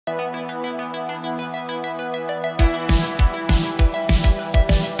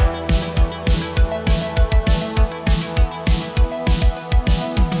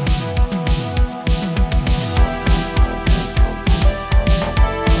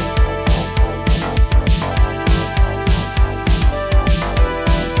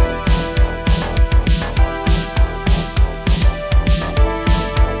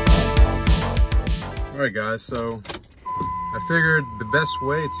Alright guys, so I figured the best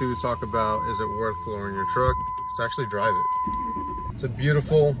way to talk about is it worth lowering your truck, is to actually drive it. It's a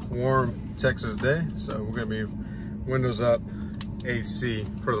beautiful, warm Texas day, so we're going to be windows up, AC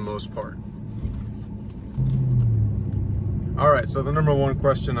for the most part. Alright, so the number one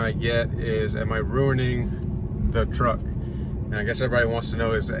question I get is, am I ruining the truck? And I guess everybody wants to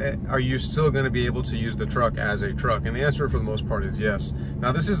know is, are you still going to be able to use the truck as a truck? And the answer for the most part is yes.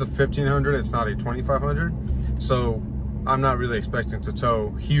 Now this is a 1500, it's not a 2500. So I'm not really expecting to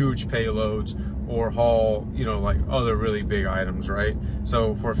tow huge payloads or haul, you know, like other really big items, right?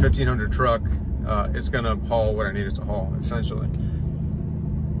 So for a 1500 truck, it's going to haul what I need it to haul, essentially.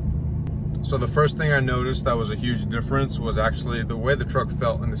 So the first thing I noticed that was a huge difference was actually the way the truck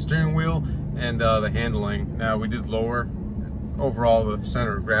felt in the steering wheel and the handling. Now we did lower overall the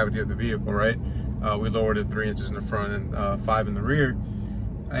center of gravity of the vehicle, right? We lowered it 3 inches in the front and 5 in the rear,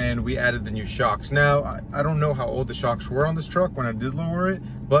 and we added the new shocks. Now I don't know how old the shocks were on this truck when I did lower it,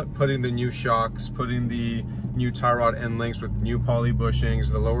 but putting the new shocks, putting the new tie rod end links with new poly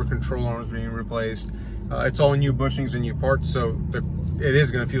bushings, the lower control arms being replaced, it's all new bushings and new parts, so it is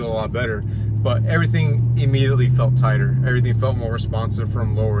going to feel a lot better. But everything immediately felt tighter, everything felt more responsive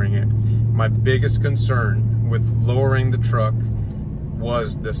from lowering it. My biggest concern with lowering the truck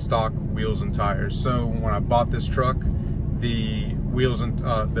was the stock wheels and tires. So when I bought this truck, the wheels and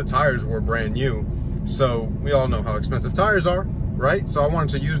the tires were brand new. So we all know how expensive tires are, right? So I wanted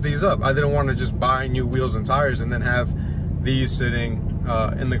to use these up. I didn't want to just buy new wheels and tires and then have these sitting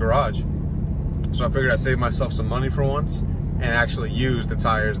in the garage. So I figured I'd save myself some money for once and actually use the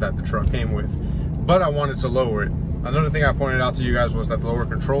tires that the truck came with. But I wanted to lower it. Another thing I pointed out to you guys was that the lower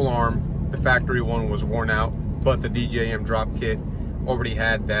control arm, the factory one, was worn out, but the DJM drop kit already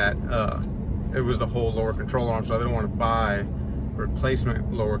had that. It was the whole lower control arm, so I didn't want to buy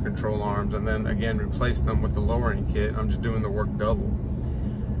replacement lower control arms and then again replace them with the lowering kit. I'm just doing the work double.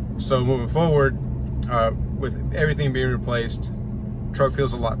 So moving forward, with everything being replaced, truck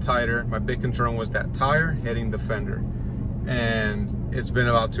feels a lot tighter. My big concern was that tire hitting the fender, and it's been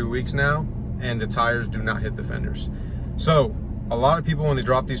about 2 weeks now and the tires do not hit the fenders. So a lot of people, when they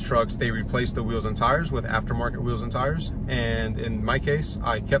drop these trucks, they replace the wheels and tires with aftermarket wheels and tires. And in my case,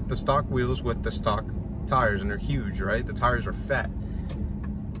 I kept the stock wheels with the stock tires, and they're huge, right? The tires are fat.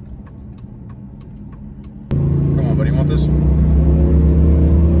 Come on, buddy, you want this?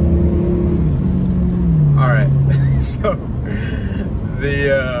 All right, so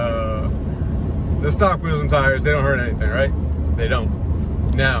the stock wheels and tires, they don't hurt anything, right? They don't.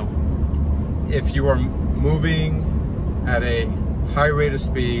 Now, if you are moving at a high rate of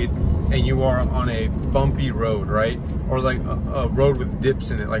speed and you are on a bumpy road, right, or like a road with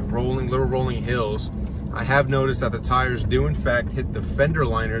dips in it, like little rolling hills, I have noticed that the tires do in fact hit the fender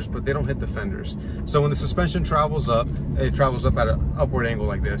liners, but they don't hit the fenders. So when the suspension travels up, it travels up at an upward angle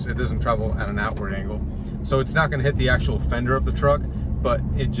like this. It doesn't travel at an outward angle. So it's not going to hit the actual fender of the truck, but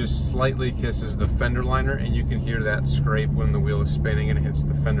it just slightly kisses the fender liner, and you can hear that scrape when the wheel is spinning and it hits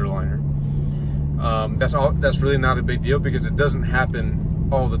the fender liner. That's really not a big deal because it doesn't happen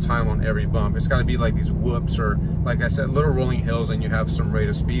all the time on every bump. It's got to be like these whoops or, like I said, little rolling hills, and you have some rate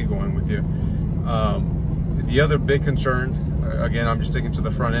of speed going with you. The other big concern, again, I'm just sticking to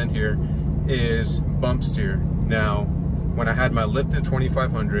the front end here, is bump steer. Now, when I had my lifted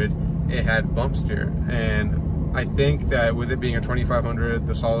 2500, it had bump steer, and I think that with it being a 2500,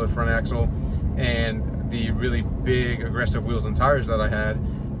 the solid front axle, and the really big aggressive wheels and tires that I had,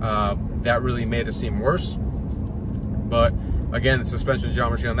 that really made it seem worse. But again, the suspension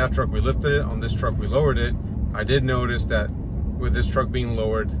geometry on that truck, we lifted it. On this truck, we lowered it. I did notice that with this truck being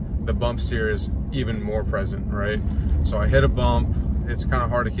lowered, the bump steer is even more present, right? So I hit a bump, it's kind of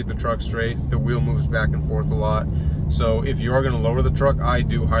hard to keep the truck straight. The wheel moves back and forth a lot. So if you are going to lower the truck, I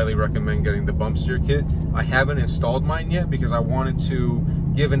do highly recommend getting the bump steer kit. I haven't installed mine yet because I wanted to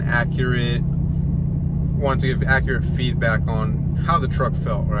give accurate feedback on how the truck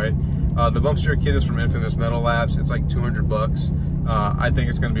felt, right? The bump steer kit is from Infamous Metal Labs. It's like 200 bucks. I think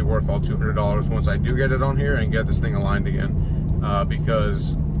it's going to be worth all $200 once I do get it on here and get this thing aligned again.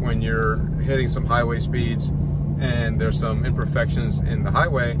 Because when you're hitting some highway speeds and there's some imperfections in the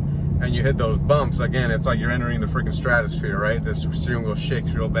highway and you hit those bumps, again, it's like you're entering the freaking stratosphere, right? The steering wheel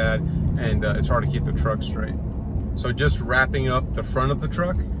shakes real bad, and it's hard to keep the truck straight. So just wrapping up the front of the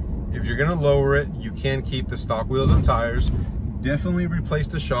truck, if you're gonna lower it, you can keep the stock wheels and tires. Definitely replace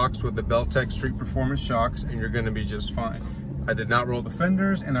the shocks with the Beltec Street Performance shocks, and you're gonna be just fine. I did not roll the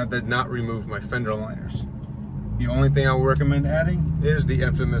fenders, and I did not remove my fender liners. The only thing I would recommend adding is the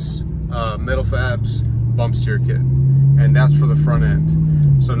infamous Metal Fabs bump steer kit, and that's for the front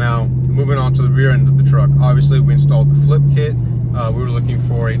end. So now moving on to the rear end of the truck. Obviously, we installed the flip kit. We were looking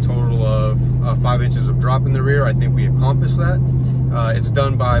for a total of 5 inches of drop in the rear. I think we accomplished that. It's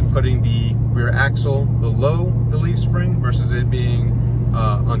done by putting the rear axle below the leaf spring versus it being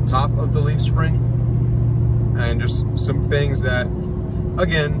on top of the leaf spring. And just some things that,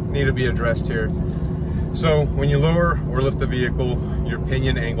 again, need to be addressed here. So when you lower or lift the vehicle, your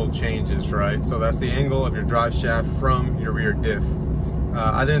pinion angle changes, right? So that's the angle of your drive shaft from your rear diff.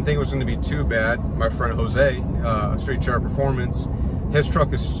 I didn't think it was going to be too bad. My friend Jose, Street Chair Performance, his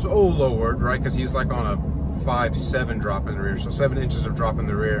truck is so lowered, right? Because he's like on a 5.7 drop in the rear, so 7 inches of drop in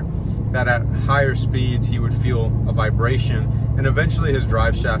the rear, that at higher speeds he would feel a vibration, and eventually his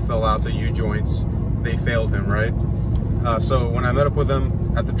drive shaft fell out, the U-joints, they failed him, right? So when I met up with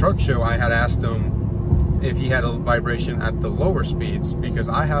him at the truck show, I had asked him if he had a vibration at the lower speeds, because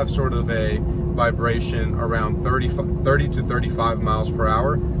I have sort of a vibration around 30 to 35 miles per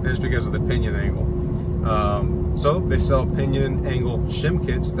hour, and it's because of the pinion angle. So they sell pinion angle shim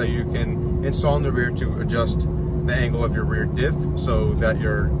kits that you can install in the rear to adjust the angle of your rear diff so that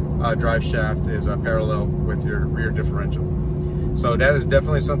your drive shaft is parallel with your rear differential. So that is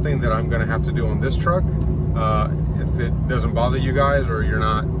definitely something that I'm going to have to do on this truck. If it doesn't bother you guys, or you're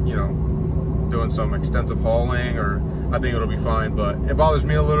not, you know, doing some extensive hauling, or I think it'll be fine, but it bothers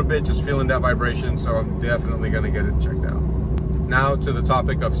me a little bit just feeling that vibration, so I'm definitely going to get it checked out. Now to the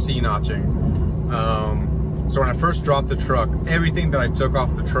topic of C-notching. So when I first dropped the truck, everything that I took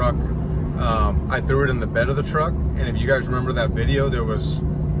off the truck, I threw it in the bed of the truck, and if you guys remember that video, there was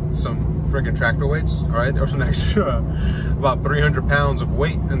some freaking tractor weights, all right? There was an extra about 300 pounds of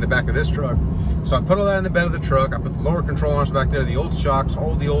weight in the back of this truck. So I put all that in the bed of the truck. I put the lower control arms back there, the old shocks,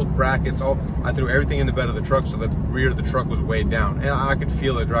 all the old brackets, I threw everything in the bed of the truck so the rear of the truck was weighed down. And I could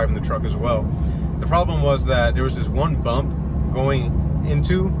feel it driving the truck as well. The problem was that there was this one bump going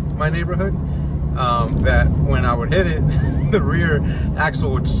into my neighborhood that when I would hit it, the rear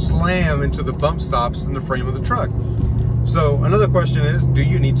axle would slam into the bump stops in the frame of the truck. So another question is, do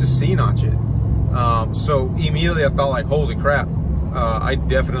you need to C-notch it? So immediately I thought, like, holy crap, I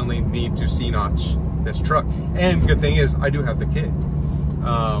definitely need to C-notch this truck. And good thing is I do have the kit.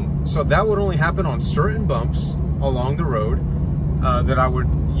 So that would only happen on certain bumps along the road that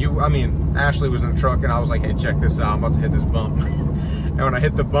I mean, Ashley was in the truck and I was like, hey, check this out, I'm about to hit this bump. And when I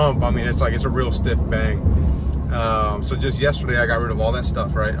hit the bump, I mean, it's like, it's a real stiff bang. So just yesterday I got rid of all that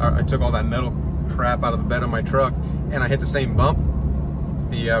stuff, right? I took all that metal crap out of the bed of my truck, and I hit the same bump,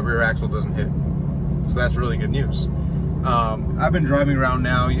 the rear axle doesn't hit. So that's really good news. I've been driving around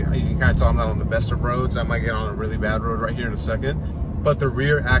now. You can kind of tell I'm not on the best of roads. I might get on a really bad road right here in a second, but the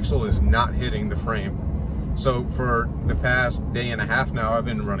rear axle is not hitting the frame. So for the past day and a half now, I've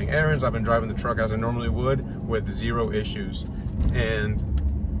been running errands. I've been driving the truck as I normally would with zero issues,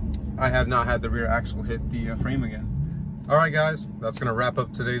 and I have not had the rear axle hit the frame again. All right, guys, that's gonna wrap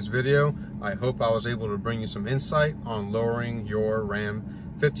up today's video. I hope I was able to bring you some insight on lowering your Ram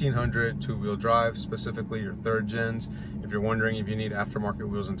 1500 two-wheel drive, specifically your 3rd gens. If you're wondering if you need aftermarket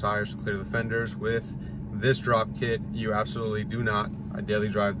wheels and tires to clear the fenders with this drop kit, you absolutely do not. I daily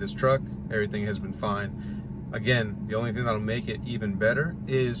drive this truck. Everything has been fine. Again, the only thing that'll make it even better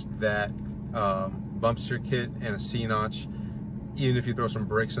is that bump steer kit and a C-notch. Even if you throw some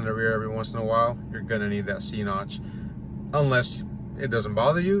brakes in the rear every once in a while, you're gonna need that C-notch. Unless it doesn't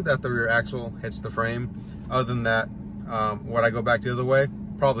bother you that the rear axle hits the frame. Other than that, would I go back the other way?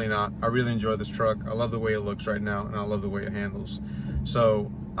 Probably not. I really enjoy this truck. I love the way it looks right now, and I love the way it handles.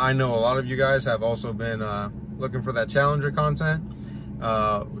 So I know a lot of you guys have also been looking for that Challenger content.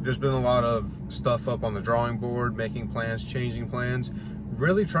 There's been a lot of stuff up on the drawing board, making plans, changing plans,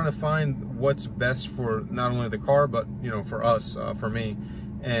 really trying to find what's best for not only the car, but, you know, for us, for me.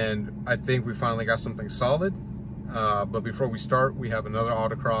 And I think we finally got something solid. But before we start, we have another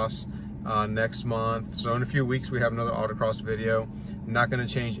autocross next month. So in a few weeks, we have another autocross video. Not going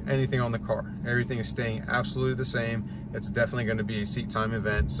to change anything on the car. Everything is staying absolutely the same. It's definitely going to be a seat time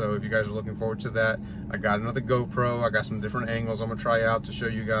event. So if you guys are looking forward to that, I got another GoPro. I got some different angles I'm going to try out to show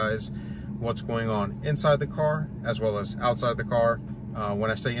you guys what's going on inside the car as well as outside the car.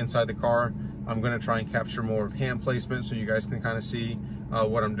 When I say inside the car, I'm going to try and capture more of hand placement so you guys can kind of see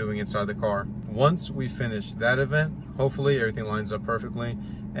what I'm doing inside the car. Once we finish that event, hopefully everything lines up perfectly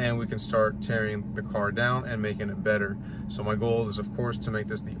and we can start tearing the car down and making it better. So my goal is, of course, to make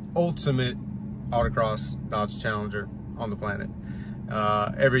this the ultimate autocross Dodge Challenger on the planet.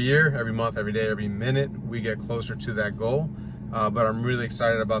 Every year, every month, every day, every minute, we get closer to that goal. But I'm really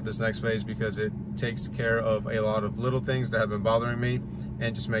excited about this next phase because it takes care of a lot of little things that have been bothering me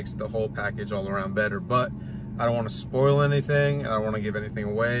and just makes the whole package all around better. But I don't want to spoil anything, and I don't want to give anything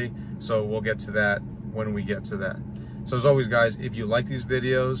away, so we'll get to that when we get to that. So as always, guys, if you like these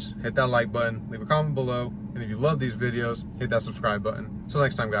videos, hit that like button, leave a comment below, and if you love these videos, hit that subscribe button. Till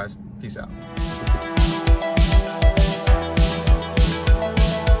next time, guys, peace out.